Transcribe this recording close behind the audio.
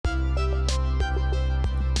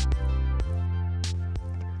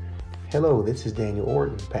Hello, this is Daniel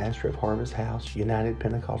Orton, pastor of Harvest House United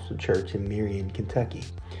Pentecostal Church in Marion, Kentucky.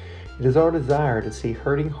 It is our desire to see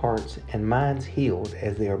hurting hearts and minds healed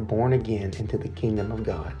as they are born again into the kingdom of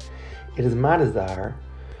God. It is my desire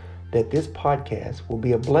that this podcast will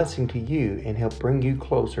be a blessing to you and help bring you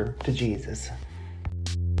closer to Jesus.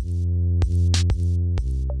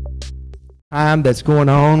 Time that's going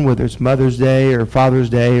on, whether it's Mother's Day or Father's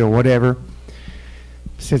Day or whatever.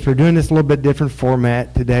 Since we're doing this a little bit different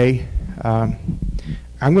format today, I'm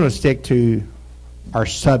going to stick to our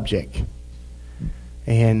subject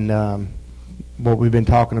and what we've been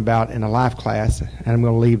talking about in a life class, and I'm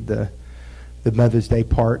going to leave the Mother's Day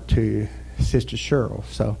part to Sister Cheryl.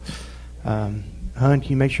 So, hon, can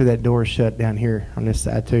you make sure that door is shut down here on this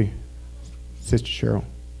side too, Sister Cheryl?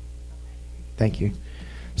 Thank you.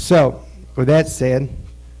 So, with that said,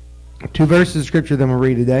 two verses of Scripture that I'm going to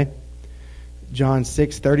read today. John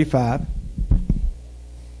 6:35.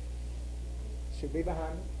 Should be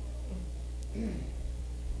behind me.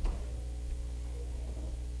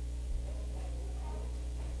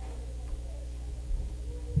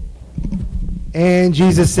 And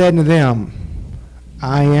Jesus said to them,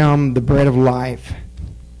 I am the bread of life.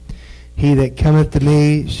 He that cometh to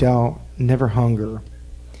me shall never hunger.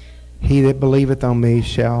 He that believeth on me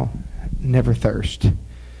shall never thirst.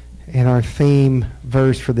 And our theme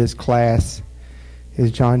verse for this class is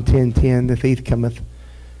John 10:10. The thief cometh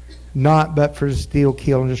not but for to steal,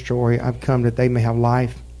 kill, and destroy. I've come that they may have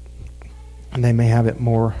life, and they may have it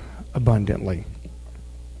more abundantly.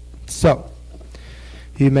 So,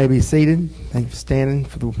 you may be seated. Thank you for standing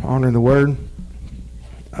for the honor of the word.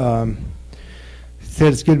 Said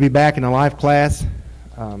it's good to be back in a life class.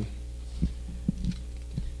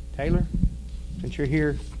 Taylor, since you're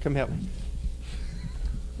here, come help me.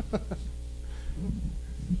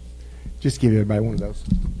 Just give everybody one of those.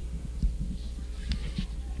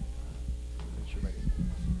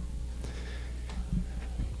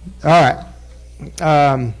 All right.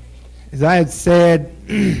 As I had said,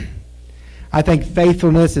 I think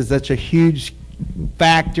faithfulness is such a huge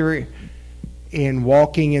factor in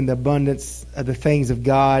walking in the abundance of the things of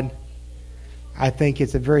God. I think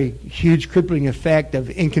it's a very huge crippling effect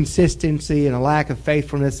of inconsistency and a lack of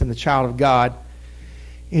faithfulness in the child of God.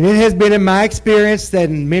 And it has been in my experience that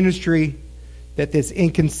in ministry that this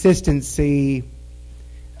inconsistency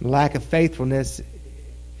and lack of faithfulness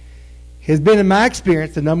has been, in my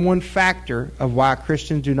experience, the number one factor of why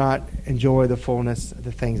Christians do not enjoy the fullness of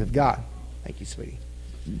the things of God. Thank you, sweetie.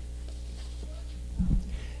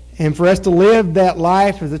 And for us to live that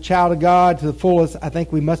life as a child of God to the fullest, I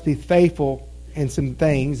think we must be faithful in some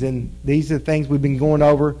things. And these are the things we've been going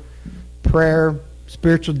over: prayer,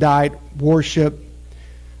 spiritual diet, worship,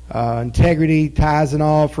 integrity, tithes and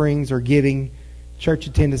offerings, or giving, church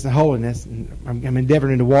attendance, and holiness. And I'm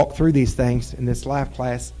endeavoring to walk through these things in this life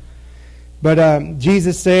class. But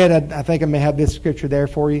Jesus said, I think I may have this scripture there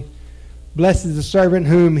for you. Blessed is the servant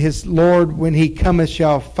whom his Lord, when he cometh,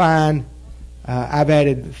 shall find. I've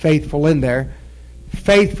added faithful in there.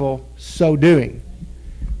 Faithful, so doing.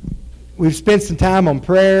 We've spent some time on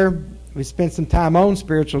prayer. We've spent some time on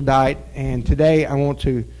spiritual diet. And today I'm going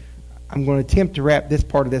to attempt to wrap this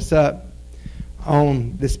part of this up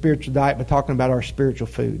on the spiritual diet by talking about our spiritual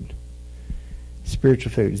food.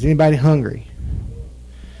 Spiritual food. Is anybody hungry?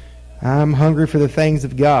 I'm hungry for the things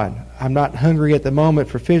of God. I'm not hungry at the moment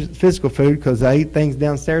for physical food because I eat things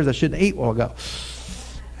downstairs I shouldn't eat a while ago.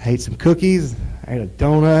 I ate some cookies. I ate a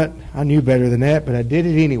donut. I knew better than that, but I did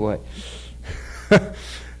it anyway. And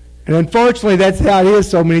unfortunately, that's how it is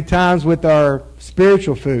so many times with our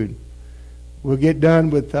spiritual food. We'll get done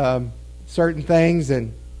with certain things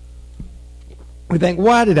and we think,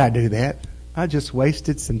 why did I do that? I just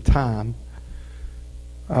wasted some time.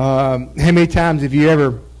 How many times have you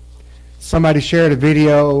ever, somebody shared a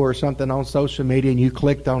video or something on social media and you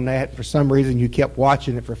clicked on that, and for some reason you kept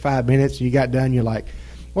watching it for 5 minutes and you got done, you're like,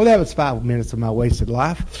 well, that was 5 minutes of my wasted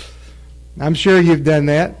life. I'm sure you've done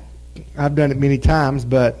that. I've done it many times,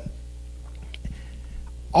 but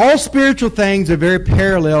all spiritual things are very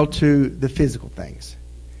parallel to the physical things.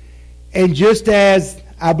 And just as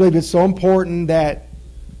I believe it's so important that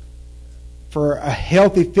for a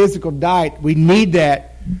healthy physical diet, we need that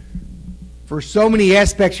for so many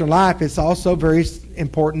aspects of life, it's also very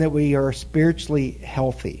important that we are spiritually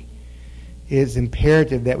healthy. It is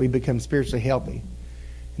imperative that we become spiritually healthy.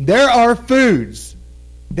 There are foods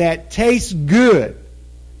that taste good,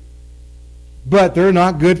 but they're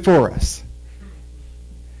not good for us.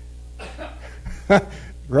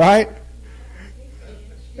 Right?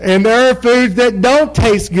 And there are foods that don't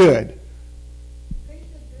taste good,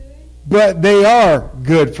 but they are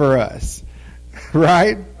good for us.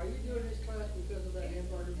 Right? Are you doing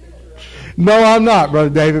No, I'm not, Brother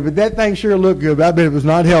David, but that thing sure looked good, but I bet it was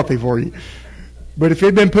not healthy for you. But if it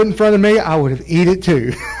had been put in front of me, I would have eaten it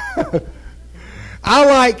too. I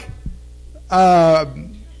like,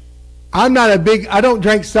 I'm not a big, I don't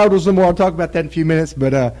drink sodas anymore. I'll talk about that in a few minutes,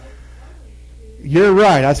 but you're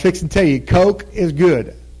right. I was fixing to tell you, Coke is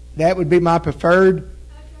good. That would be my preferred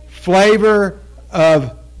flavor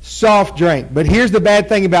of soft drink. But here's the bad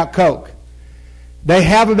thing about Coke. They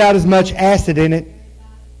have about as much acid in it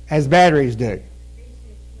as batteries do.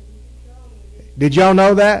 Did y'all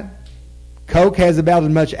know that? Coke has about as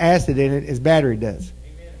much acid in it as battery does.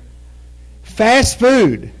 Fast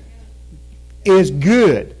food is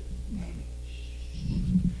good.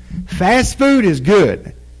 Fast food is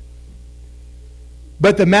good.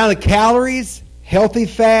 But the amount of calories, healthy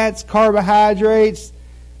fats, carbohydrates,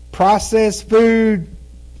 processed food,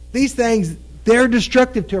 these things, they're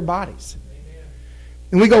destructive to our bodies.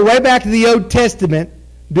 And we go way back to the Old Testament,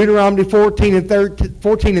 Deuteronomy 14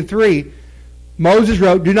 and 3. Moses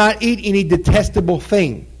wrote, "Do not eat any detestable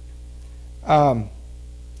thing." I'm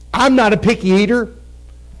not a picky eater.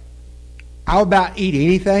 I'll about eat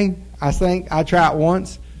anything. I think I try it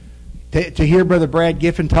once. To hear Brother Brad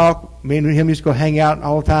Giffen talk, me and him used to go hang out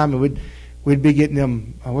all the time, and we'd be getting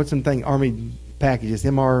them, what's them thing, Army packages,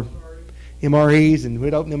 MREs, and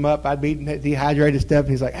we'd open them up. I'd be eating that dehydrated stuff, and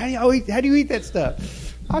he's like, how do you eat that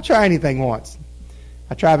stuff? I'll try anything once.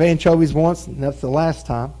 I tried anchovies once, and that's the last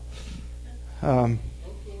time. But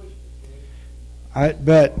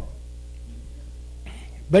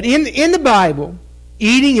in the Bible,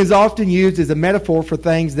 eating is often used as a metaphor for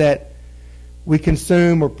things that we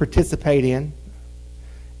consume or participate in.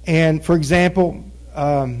 And for example,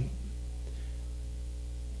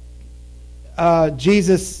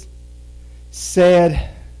 Jesus said,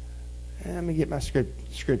 let me get my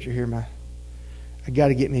scripture here. I got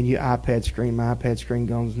to get me a new iPad screen. My iPad screen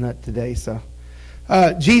goes nuts today. So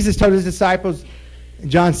Jesus told his disciples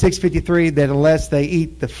in John 6:53 that unless they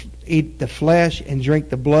eat the flesh and drink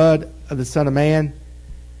the blood of the Son of Man,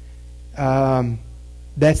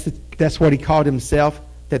 that's what he called himself,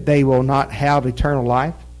 that they will not have eternal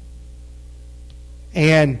life.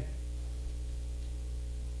 And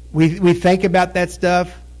we think about that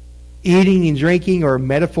stuff. Eating and drinking are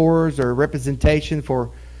metaphors or representation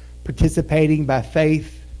for participating by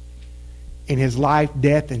faith in his life,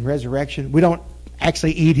 death, and resurrection. We don't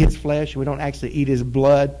actually eat his flesh. We don't actually eat his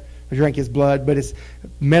blood or drink his blood, but it's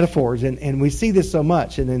metaphors. And we see this so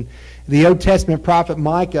much. And in the Old Testament prophet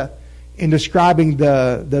Micah, in describing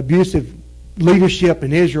the abusive leadership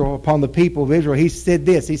in Israel upon the people of Israel, he said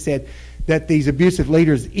this. He said that these abusive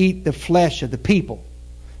leaders eat the flesh of the people.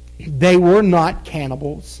 They were not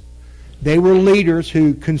cannibals. They were leaders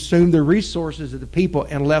who consumed the resources of the people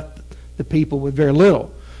and left the people with very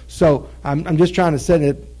little. So I'm just trying to set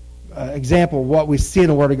an example of what we see in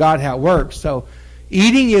the Word of God, how it works. So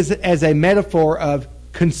eating is as a metaphor of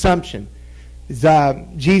consumption.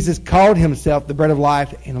 Jesus called himself the bread of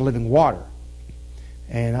life and the living water.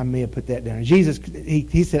 And I may have put that down. Jesus,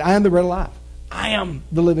 he said, I am the bread of life. I am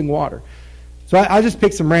the living water. So I just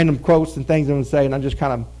picked some random quotes and things I'm going to say, and I just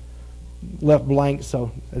kind of left blank,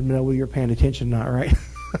 so I don't know whether you're paying attention or not, right?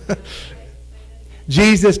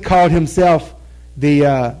 Jesus called himself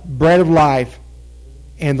the bread of life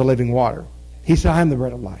and the living water. He said, I am the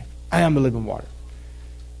bread of life. I am the living water.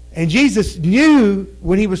 And Jesus knew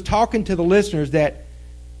when he was talking to the listeners that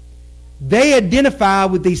they identify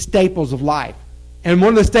with these staples of life. And one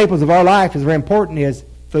of the staples of our life is very important is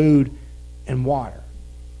food and water.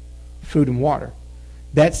 Food and water.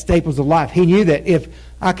 That's staples of life. He knew that if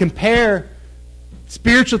I compare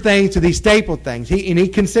spiritual things to these staple things, he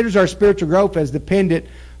considers our spiritual growth as dependent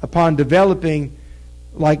upon developing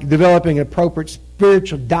appropriate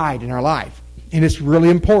spiritual diet in our life. And it's really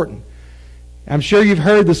important. I'm sure you've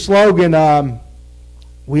heard the slogan,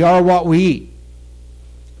 we are what we eat.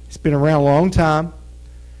 It's been around a long time.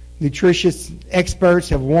 Nutritious experts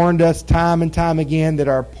have warned us time and time again that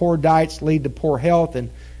our poor diets lead to poor health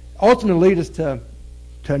and ultimately lead us to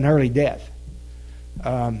an early death.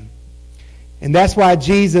 And that's why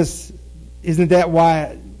Jesus, isn't that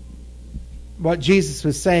why what Jesus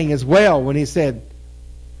was saying as well when he said,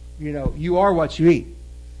 you are what you eat.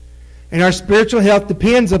 And our spiritual health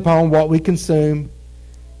depends upon what we consume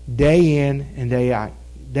day in and day out.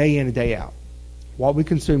 Day in and day out. What we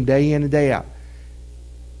consume day in and day out.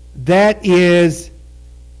 That is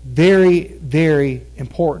very, very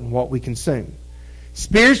important, what we consume.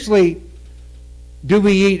 Spiritually, do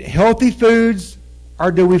we eat healthy foods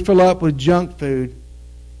or do we fill up with junk food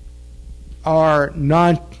or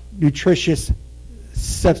non-nutritious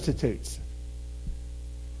substitutes?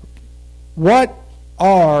 What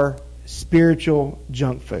are spiritual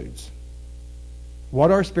junk foods.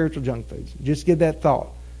 What are spiritual junk foods? Just give that thought.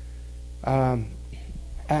 I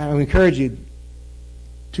encourage you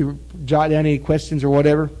to jot down any questions or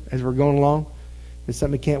whatever as we're going along. If it's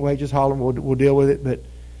something you can't wait, just holler and we'll deal with it.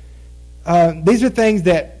 But these are things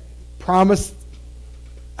that promise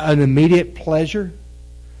an immediate pleasure,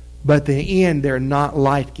 but in the end, they're not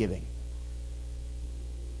life-giving.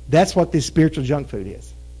 That's what this spiritual junk food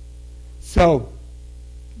is. So,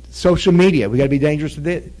 social media, we got to be dangerous with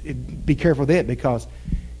it. Be careful with it, because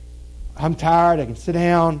I'm tired. I can sit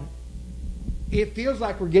down. It feels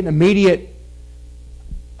like we're getting immediate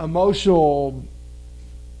emotional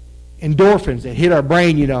endorphins that hit our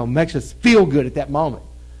brain. Makes us feel good at that moment.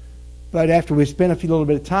 But after we spend little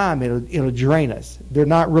bit of time, it'll drain us. They're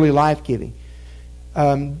not really life-giving.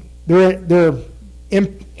 They're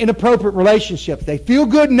inappropriate relationships. They feel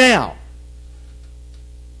good now,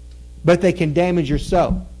 but they can damage your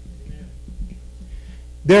soul.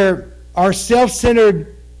 There are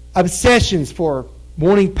self-centered obsessions for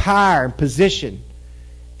wanting power and position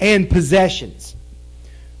and possessions.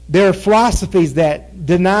 There are philosophies that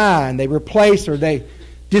deny and they replace or they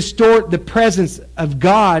distort the presence of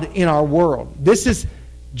God in our world. This is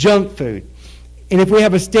junk food. And if we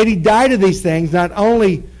have a steady diet of these things, they'll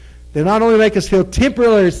not only make us feel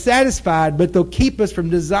temporarily satisfied, but they'll keep us from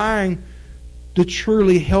desiring the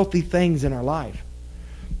truly healthy things in our life.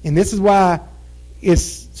 And this is why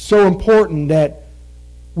it's so important that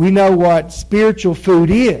we know what spiritual food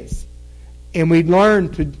is. And we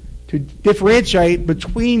learn to differentiate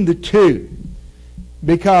between the two.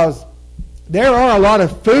 Because there are a lot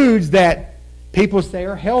of foods that people say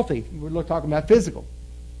are healthy. We're talking about physical.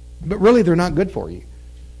 But really, they're not good for you.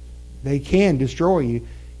 They can destroy you.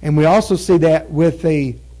 And we also see that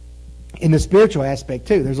in the spiritual aspect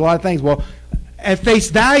too. There's a lot of things. Well, at face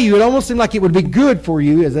value, it almost seems like it would be good for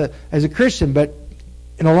you as a Christian, but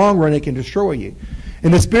in the long run, it can destroy you.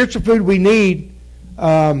 And the spiritual food we need,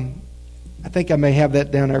 I think I may have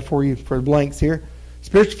that down there for you for blanks here.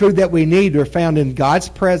 Spiritual food that we need are found in God's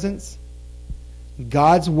presence,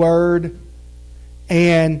 God's Word,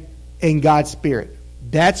 and in God's Spirit.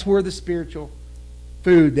 That's where the spiritual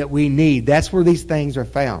food that we need, that's where these things are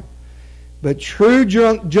found. But true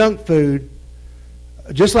junk food,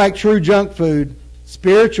 just like true junk food,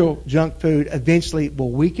 spiritual junk food eventually will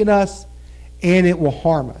weaken us and it will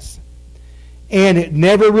harm us. And it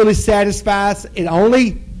never really satisfies. It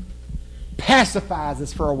only pacifies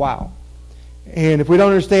us for a while. And if we don't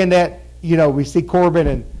understand that, we see Corbin,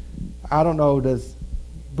 and I don't know, does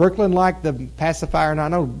Brooklyn like the pacifier? And I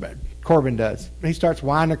know Corbin does. He starts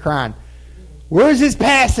whining and crying. Where's his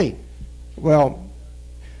passy? Well,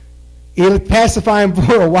 it'll pacify him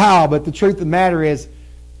for a while, but the truth of the matter is,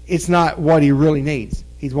 it's not what he really needs.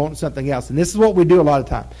 He's wanting something else. And this is what we do a lot of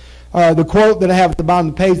time. The quote that I have at the bottom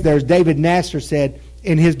of the page there is David Nasser said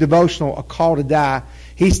in his devotional, A Call to Die.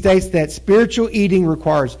 He states that spiritual eating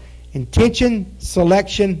requires intention,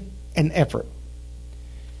 selection, and effort.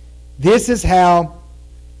 This is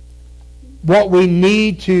what we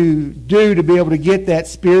need to do to be able to get that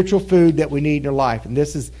spiritual food that we need in our life. And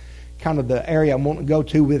this is kind of the area I want to go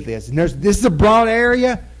to with this. And this is a broad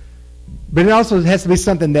area, but it also has to be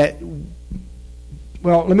something that,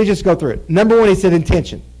 well, let me just go through it. Number one, he said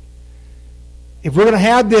intention. If we're going to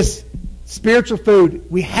have this spiritual food,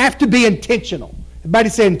 we have to be intentional. Everybody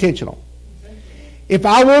say intentional. If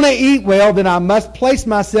I want to eat well, then I must place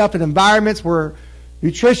myself in environments where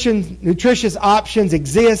nutritious options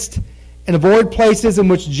exist and avoid places in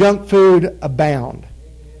which junk food abound.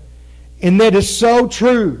 And that is so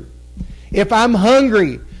true. If I'm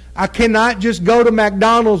hungry, I cannot just go to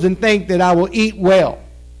McDonald's and think that I will eat well.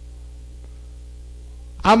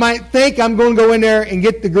 I might think I'm going to go in there and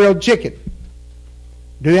get the grilled chicken.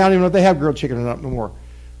 I don't even know if they have grilled chicken or not no more.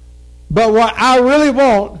 But what I really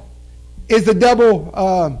want is the double,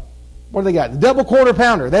 what do they got? The double quarter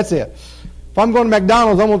pounder. That's it. If I'm going to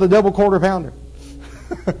McDonald's, I want the double quarter pounder.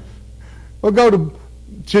 We'll go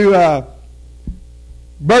to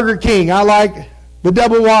Burger King. I like the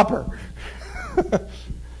double Whopper.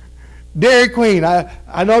 Dairy Queen.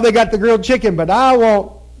 I know they got the grilled chicken, but I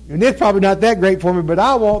want, and it's probably not that great for me, but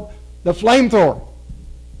I want the flamethrower.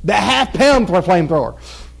 The half-pound flamethrower.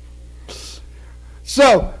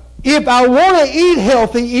 So, if I want to eat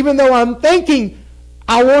healthy, even though I'm thinking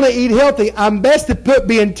I want to eat healthy, I'm best to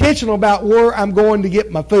be intentional about where I'm going to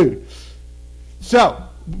get my food. So,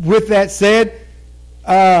 with that said,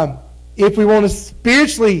 if we want to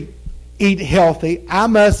spiritually eat healthy, I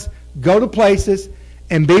must go to places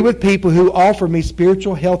and be with people who offer me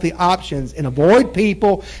spiritual healthy options and avoid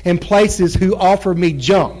people and places who offer me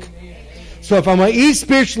junk. So if I'm going to eat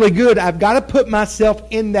spiritually good, I've got to put myself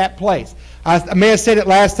in that place. I may have said it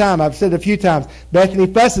last time. I've said it a few times. Bethany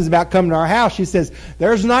fusses about coming to our house. She says,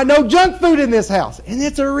 there's not no junk food in this house. And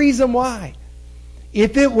it's a reason why.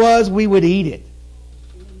 If it was, we would eat it.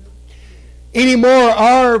 Anymore,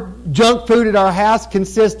 our junk food at our house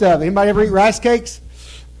consists of, anybody ever eat rice cakes?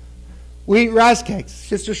 We eat rice cakes.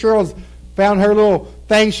 Sister Cheryl's found her little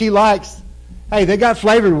thing she likes. Hey, they got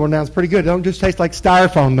flavored one now. It's pretty good. It don't just taste like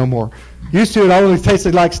styrofoam no more. Used to, it always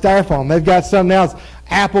tasted like styrofoam. They've got some now. It's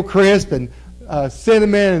apple crisp and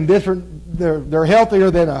cinnamon and different. They're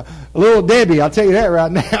healthier than a Little Debbie. I'll tell you that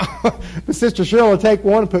right now. But Sister Cheryl will take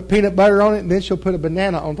one and put peanut butter on it, and then she'll put a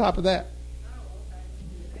banana on top of that.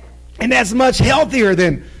 And that's much healthier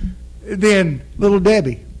than Little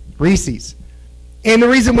Debbie, Reese's. And the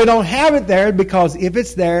reason we don't have it there is because if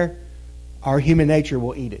it's there, our human nature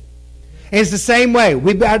will eat it. And it's the same way.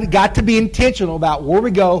 We've got to be intentional about where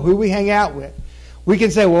we go, who we hang out with. We can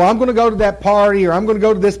say, well, I'm going to go to that party, or I'm going to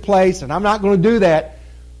go to this place, and I'm not going to do that.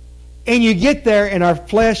 And you get there, and our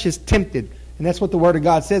flesh is tempted. And that's what the Word of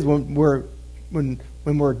God says. When we're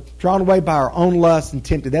drawn away by our own lust and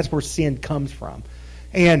tempted, that's where sin comes from.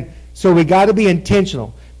 And so we got to be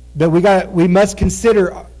intentional. But we must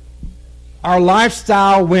consider our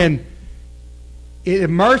lifestyle when it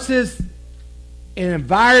immerses in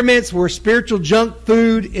environments where spiritual junk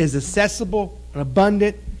food is accessible and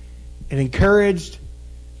abundant and encouraged.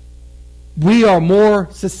 We are more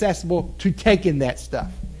susceptible to taking that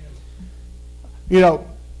stuff. You know,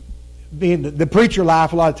 being the preacher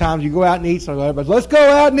life, a lot of times you go out and eat. So everybody's, let's go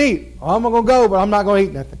out and eat. Well, I'm going to go, but I'm not going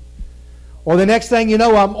to eat nothing. Or the next thing you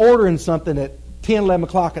know, I'm ordering something at 10, 11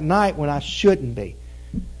 o'clock at night when I shouldn't be.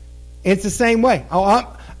 It's the same way.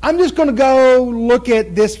 I'm just going to go look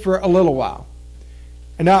at this for a little while.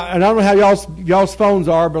 And I don't know how y'all's phones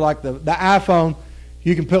are, but like the iPhone,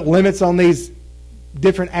 you can put limits on these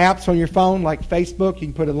different apps on your phone, like Facebook. You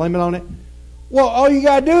can put a limit on it. Well, all you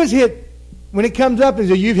got to do is when it comes up, is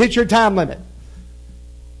that you've hit your time limit.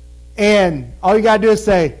 And all you got to do is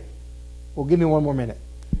say, well, give me one more minute.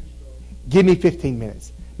 Give me 15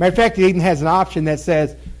 minutes. Matter of fact, it even has an option that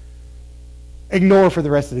says, ignore for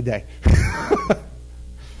the rest of the day.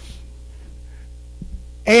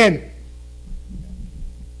 And,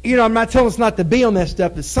 you know, I'm not telling us not to be on that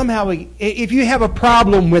stuff, but somehow, if you have a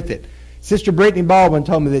problem with it, Sister Brittany Baldwin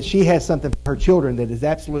told me that she has something for her children that is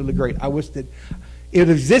absolutely great. I wish that it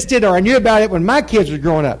existed, or I knew about it when my kids were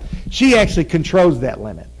growing up. She actually controls that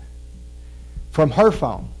limit from her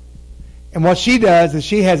phone. And what she does is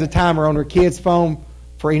she has a timer on her kid's phone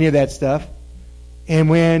for any of that stuff. And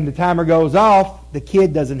when the timer goes off, the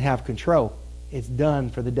kid doesn't have control. It's done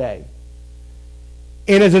for the day.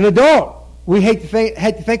 And as an adult, we hate to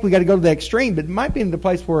think we got to go to the extreme, but it might be in the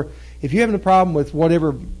place where if you're having a problem with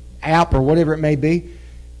whatever app or whatever it may be,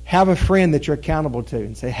 have a friend that you're accountable to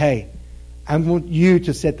and say, hey, I want you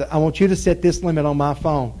to set this limit on my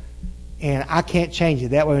phone, and I can't change it.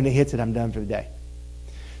 That way when it hits it, I'm done for the day.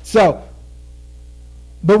 So,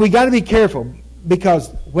 but we got to be careful, because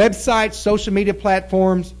websites, social media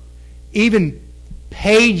platforms, even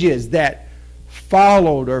pages that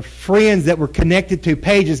followed or friends that were connected to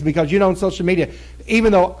pages, because on social media,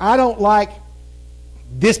 even though I don't like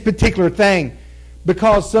this particular thing,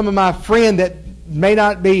 because some of my friend that may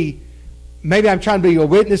not be, maybe I'm trying to be a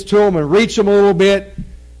witness to them and reach them a little bit,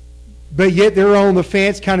 but yet they're on the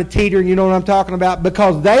fence kind of teetering, you know what I'm talking about,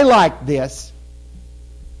 because they like this.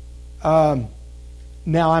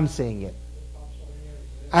 Now I'm seeing it.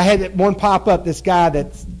 I had one pop up, this guy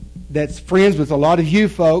that's friends with a lot of you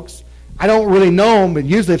folks. I don't really know him, but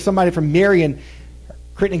usually if somebody from Marion,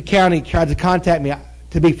 Crittenden County tries to contact me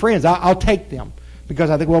to be friends, I'll take them, because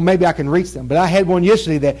I think, well, maybe I can reach them. But I had one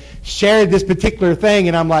yesterday that shared this particular thing,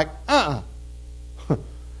 and I'm like, I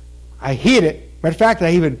hid it. Matter of fact,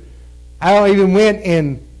 I even went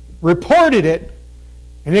and reported it,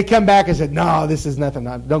 and they come back and said, no, this is nothing.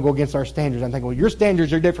 Don't go against our standards. I'm thinking, well, your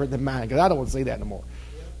standards are different than mine, because I don't want to see that no more.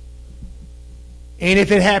 And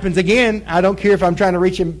if it happens again, I don't care if I'm trying to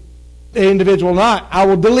reach the individual or not, I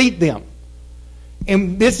will delete them.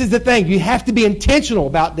 And this is the thing. You have to be intentional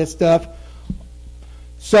about this stuff.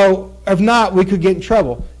 So, if not, we could get in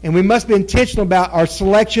trouble. And we must be intentional about our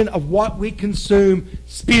selection of what we consume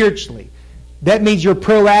spiritually. That means you're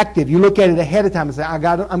proactive. You look at it ahead of time and say, I'm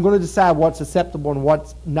going to decide what's acceptable and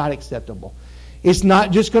what's not acceptable. It's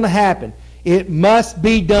not just going to happen. It must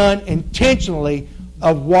be done intentionally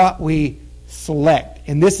of what we select.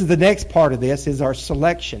 And this is the next part of this, is our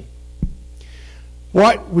selection.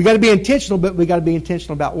 We got to be intentional, but we got to be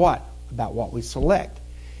intentional about what? About what we select.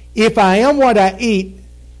 If I am what I eat,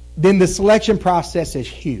 then the selection process is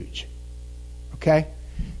huge. Okay?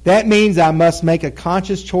 That means I must make a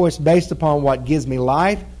conscious choice based upon what gives me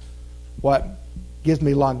life, what gives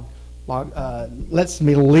me lets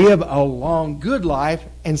me live a long, good life,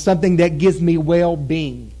 and something that gives me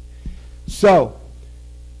well-being. So,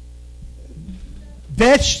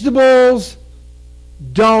 vegetables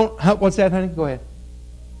don't... What's that, honey? Go ahead.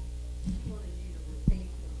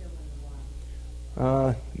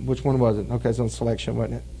 Which one was it? Okay, it's on selection,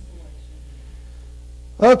 wasn't it?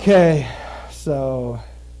 Okay, so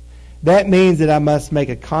that means that I must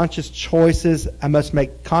make conscious choices. I must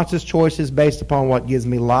make conscious choices based upon what gives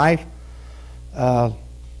me life. The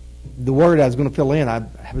word I was going to fill in, I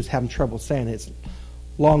was having trouble saying it.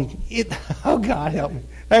 It's oh, God help me.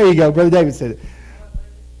 There you go. Brother David said it.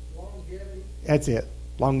 Longevity. That's it.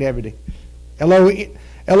 Longevity. Longevity.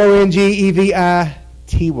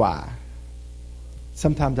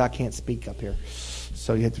 Sometimes I can't speak up here,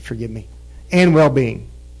 so you have to forgive me. And well-being.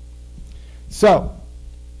 So,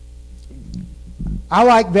 I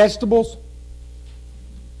like vegetables,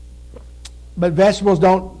 but vegetables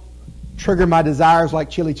don't trigger my desires like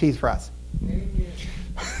chili cheese fries.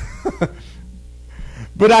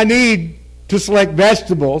 But I need to select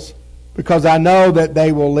vegetables because I know that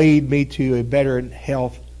they will lead me to a better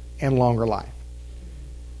health and longer life.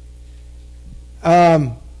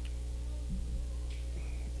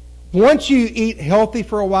 Once you eat healthy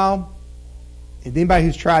for a while, and anybody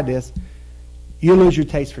who's tried this, you lose your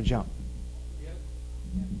taste for junk.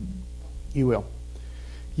 You will.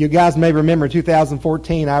 You guys may remember in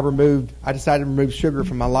 2014, I decided to remove sugar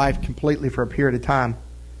from my life completely for a period of time.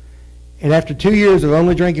 And after 2 years of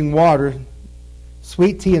only drinking water,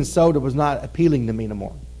 sweet tea and soda was not appealing to me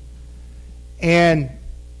anymore. And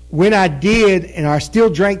when I did, and I still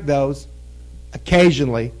drink those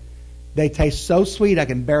occasionally, they taste so sweet I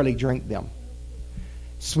can barely drink them.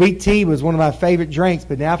 Sweet tea was one of my favorite drinks,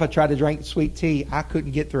 but now if I try to drink sweet tea, I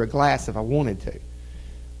couldn't get through a glass if I wanted to.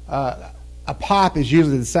 A pop is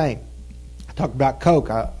usually the same. I talked about Coke.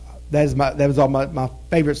 That was all my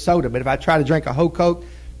favorite soda, but if I try to drink a whole Coke,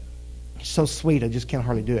 it's so sweet I just can't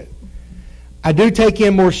hardly do it. I do take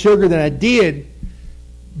in more sugar than I did,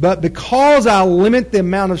 but because I limit the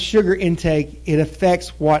amount of sugar intake, it affects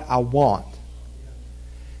what I want.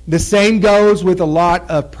 The same goes with a lot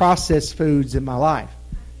of processed foods in my life.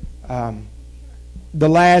 The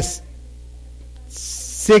last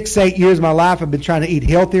 6-8 years of my life, I've been trying to eat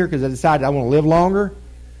healthier because I decided I want to live longer.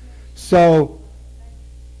 So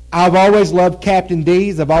I've always loved Captain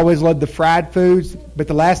D's. I've always loved the fried foods. But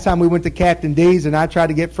the last time we went to Captain D's and I tried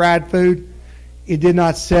to get fried food, it did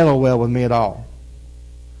not settle well with me at all.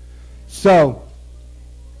 So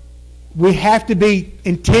we have to be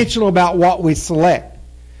intentional about what we select.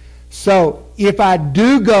 So if I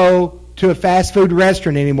do go to a fast food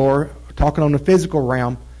restaurant anymore, talking on the physical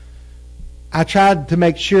realm, I try to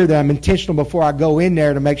make sure that I'm intentional before I go in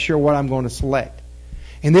there to make sure what I'm going to select.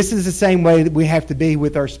 And this is the same way that we have to be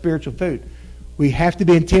with our spiritual food. We have to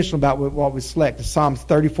be intentional about what we select. Psalms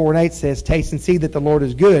 34:8 says, "Taste and see that the Lord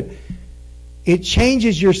is good." It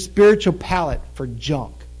changes your spiritual palate for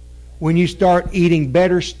junk when you start eating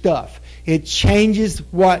better stuff. It changes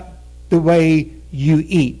the way you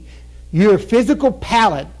eat. Your physical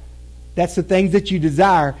palate, that's the things that you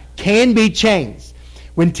desire, can be changed.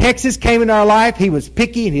 When Texas came into our life, he was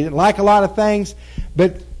picky and he didn't like a lot of things,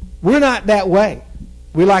 but we're not that way.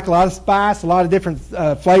 We like a lot of spice, a lot of different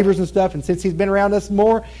flavors and stuff, and since he's been around us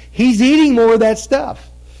more, he's eating more of that stuff.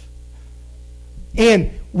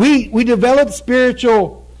 And we develop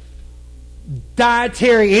spiritual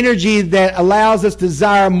dietary energy that allows us to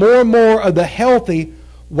desire more and more of the healthy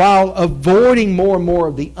while avoiding more and more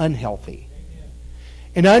of the unhealthy.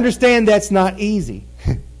 And I understand that's not easy.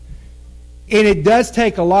 And it does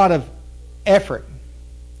take a lot of effort.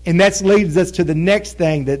 And that leads us to the next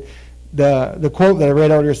thing that the quote that I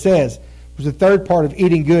read earlier says, was the third part of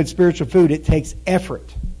eating good spiritual food. It takes effort.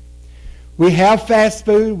 We have fast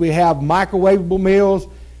food. We have microwavable meals.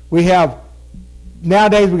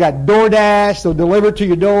 Nowadays we got DoorDash, they'll deliver it to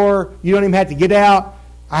your door. You don't even have to get out.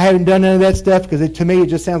 I haven't done none of that stuff because to me it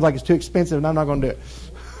just sounds like it's too expensive and I'm not going to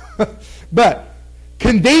do it. But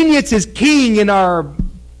convenience is king in our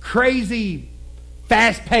crazy,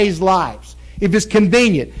 fast-paced lives. If it's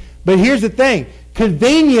convenient. But here's the thing.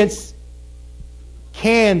 Convenience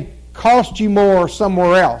can cost you more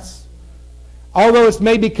somewhere else. Although it's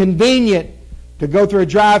maybe convenient to go through a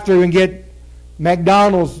drive-thru and get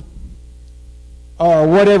McDonald's or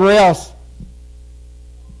whatever else,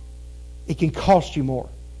 it can cost you more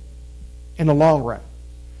in the long run.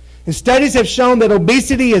 And studies have shown that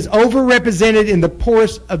obesity is overrepresented in the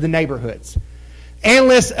poorest of the neighborhoods.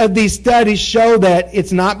 Analysts of these studies show that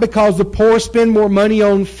it's not because the poor spend more money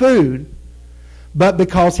on food, but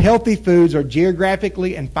because healthy foods are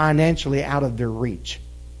geographically and financially out of their reach.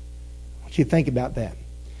 I want you to think about that.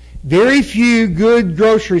 Very few good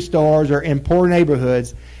grocery stores are in poor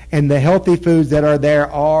neighborhoods, and the healthy foods that are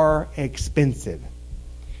there are expensive.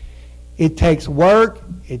 It takes work,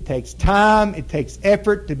 it takes time, it takes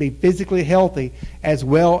effort to be physically healthy as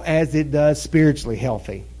well as it does spiritually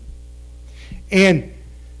healthy. And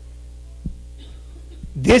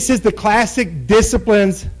this is the classic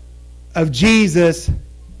disciplines of Jesus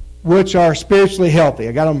which are spiritually healthy.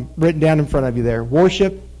 I got them written down in front of you there.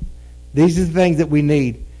 Worship. These are the things that we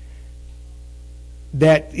need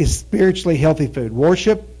that is spiritually healthy food.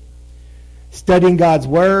 Worship, studying God's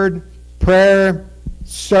Word, prayer,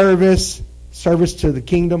 service to the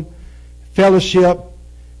kingdom, fellowship.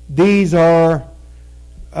 These are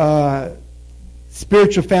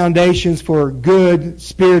spiritual foundations for good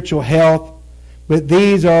spiritual health. But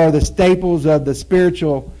these are the staples of the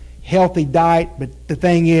spiritual healthy diet. But the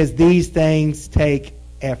thing is, these things take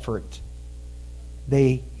effort.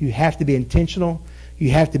 You have to be intentional.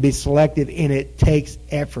 You have to be selective, and it takes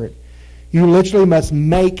effort. You literally must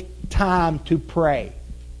make time to pray.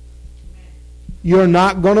 You're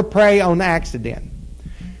not going to pray on accident.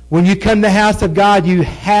 When you come to the house of God, you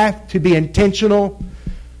have to be intentional.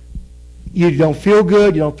 You don't feel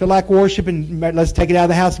good. You don't feel like worshiping. Let's take it out of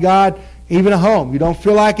the house of God. Even at home. You don't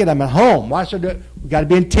feel like it. I'm at home. Why should I do it? We've got to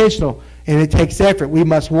be intentional. And it takes effort. We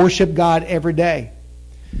must worship God every day.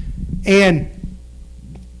 And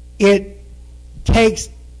it takes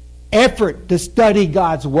effort to study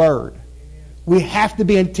God's Word. We have to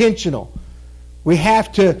be intentional. We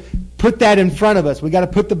have to put that in front of us. We've got to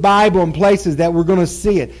put the Bible in places that we're going to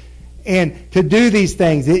see it. And to do these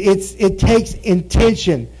things, it takes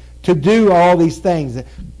intention to do all these things.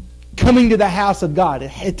 Coming to the house of God,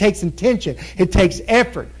 it takes intention. It takes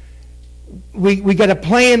effort. We got to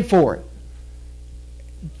plan for it.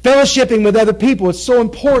 Fellowshipping with other people is so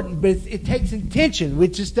important, but it takes intention,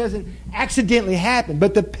 which just doesn't accidentally happen.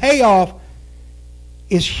 But the payoff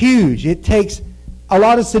is huge. It takes a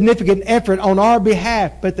lot of significant effort on our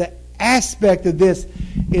behalf. But the aspect of this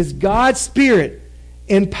is God's Spirit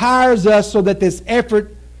empowers us so that this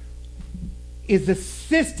effort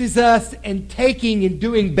assists us in taking and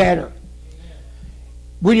doing better.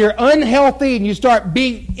 When you're unhealthy and you start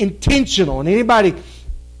being intentional, and anybody,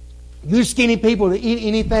 you skinny people that eat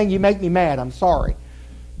anything, you make me mad. I'm sorry.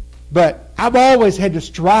 But I've always had to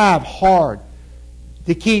strive hard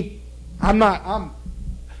to keep, according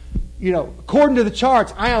to the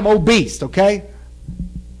charts, I am obese, okay?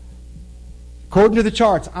 According to the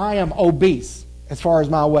charts, I am obese as far as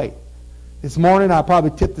my weight. This morning, I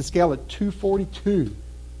probably tipped the scale at 242.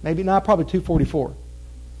 Maybe not, probably 244.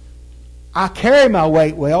 I carry my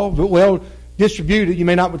weight well distributed. You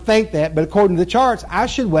may not would think that, but according to the charts, I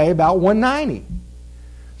should weigh about 190.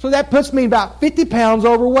 So that puts me about 50 pounds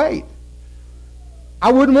overweight.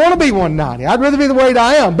 I wouldn't want to be 190. I'd rather be the weight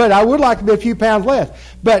I am, but I would like to be a few pounds less.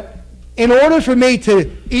 But in order for me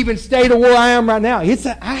to even stay to where I am right now,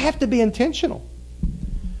 I have to be intentional.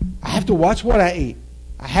 I have to watch what I eat.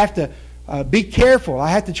 I have to be careful.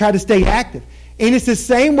 I have to try to stay active. And it's the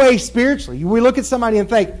same way spiritually. We look at somebody and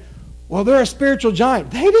think, well, they're a spiritual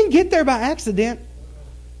giant. They didn't get there by accident.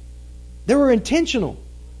 They were intentional.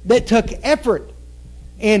 They took effort.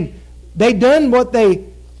 And they done what they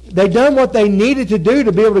needed to do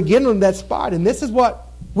to be able to get them to that spot. And this is what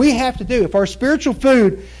we have to do. If our spiritual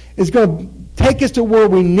food is going to take us to where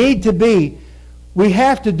we need to be, we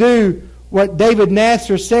have to do what David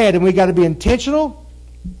Nasser said, and we got to be intentional.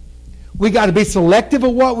 We got to be selective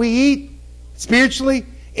of what we eat spiritually,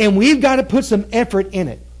 and we've got to put some effort in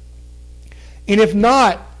it. And if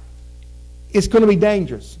not, it's going to be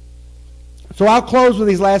dangerous. So I'll close with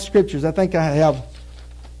these last scriptures. I think I have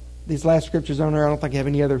these last scriptures on there. I don't think I have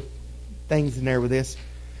any other things in there with this.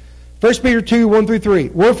 1 Peter 2, 1 through 3.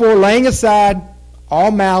 Wherefore, laying aside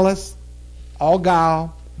all malice, all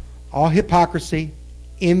guile, all hypocrisy,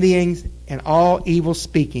 envyings, and all evil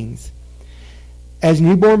speakings, as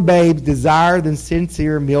newborn babes desire the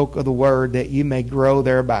sincere milk of the word, that you may grow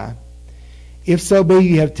thereby. If so be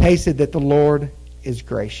you have tasted that the Lord is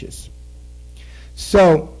gracious.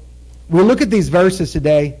 So, we'll look at these verses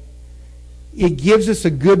today. It gives us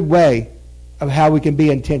a good way of how we can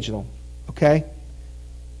be intentional, okay?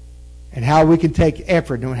 And how we can take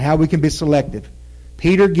effort and how we can be selective.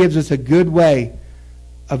 Peter gives us a good way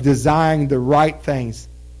of desiring the right things.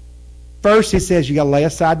 First, he says you got to lay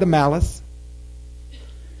aside the malice.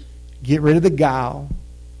 Get rid of the guile.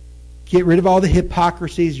 Get rid of all the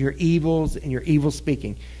hypocrisies, your evils, and your evil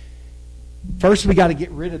speaking. first we got to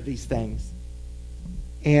get rid of these things.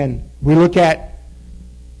 And we look at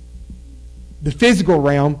the physical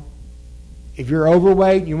realm. If you're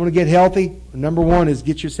overweight, you want to get healthy, number one is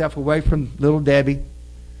get yourself away from Little Debbie.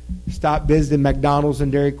 Stop visiting McDonald's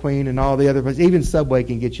and Dairy Queen and all the other places. Even Subway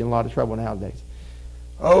can get you in a lot of trouble nowadays.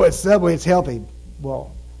 Oh, it's Subway, it's healthy.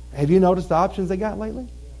 Well, have you noticed the options they got lately?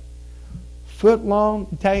 Foot-long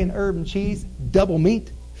Italian herb and cheese, double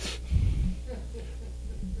meat.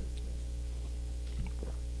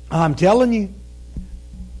 I'm telling you.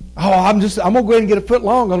 Oh, I'm going to go ahead and get a foot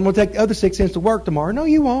long. I'm going to take the other 6 cents to work tomorrow. No,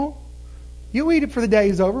 you won't. You'll eat it for the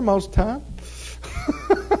day's over most of the time.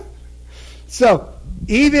 So,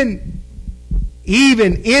 even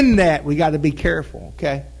in that, we got to be careful,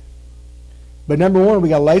 okay? But number one, we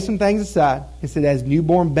got to lay some things aside. It said, as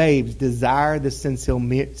newborn babes, desire the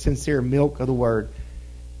sincere milk of the word,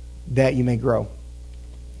 that you may grow.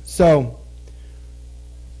 So,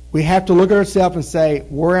 we have to look at ourselves and say,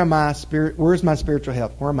 where's my spiritual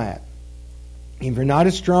health? Where am I at? If you're not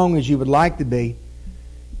as strong as you would like to be,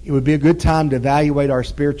 it would be a good time to evaluate our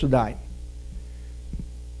spiritual diet.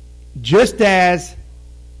 Just as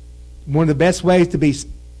one of the best ways to be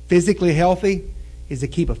physically healthy is to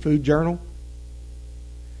keep a food journal.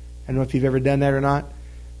 I don't know if you've ever done that or not.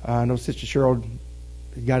 I know Sister Cheryl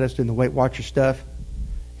got us doing the Weight Watcher stuff.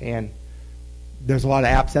 And there's a lot of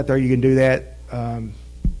apps out there you can do that.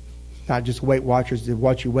 Not just Weight Watchers to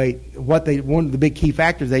watch your weight. One of the big key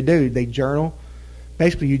factors they do, they journal.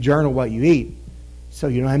 Basically, you journal what you eat. So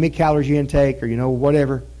you know how many calories you intake or you know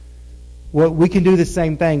whatever. Well, we can do the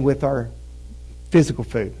same thing with our physical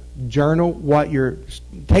food. Journal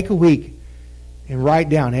take a week and write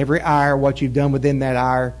down every hour what you've done within that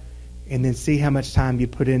hour, and then see how much time you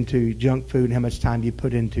put into junk food and how much time you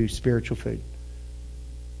put into spiritual food.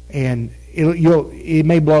 And it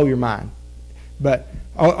may blow your mind. But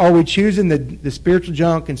are we choosing the spiritual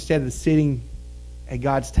junk instead of sitting at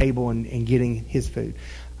God's table and getting His food?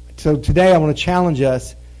 So today I want to challenge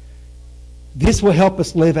us. This will help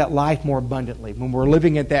us live that life more abundantly when we're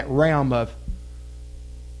living at that realm of,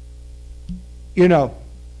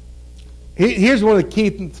 here's one of the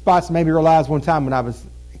key spots that made me realize one time when I was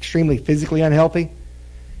extremely physically unhealthy.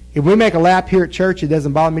 If we make a lap here at church, it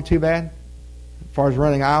doesn't bother me too bad as far as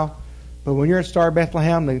running aisle. But when you're at Star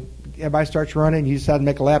Bethlehem, everybody starts running, and you decide to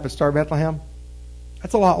make a lap at Star Bethlehem,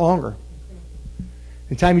 that's a lot longer.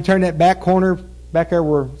 The time you turn that back corner, back there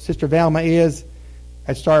where Sister Valma is,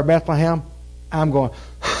 at Star Bethlehem, I'm going,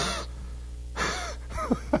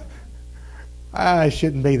 I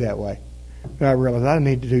shouldn't be that way. And I realized I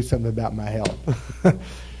need to do something about my health.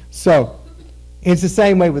 So, it's the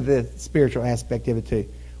same way with the spiritual aspect of it too.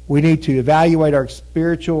 We need to evaluate our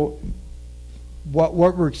spiritual, what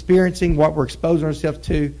we're experiencing, what we're exposing ourselves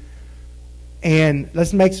to, and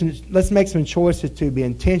let's make some choices to be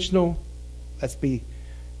intentional. Let's be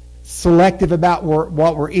selective about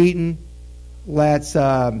what we're eating. Let's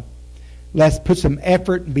put some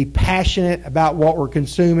effort and be passionate about what we're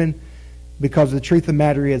consuming, because the truth of the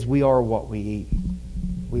matter is we are what we eat.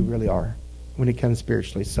 We really are when it comes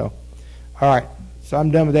spiritually. So, all right. So I'm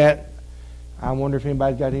done with that. I wonder if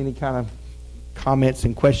anybody's got any kind of comments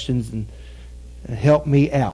and questions and help me out.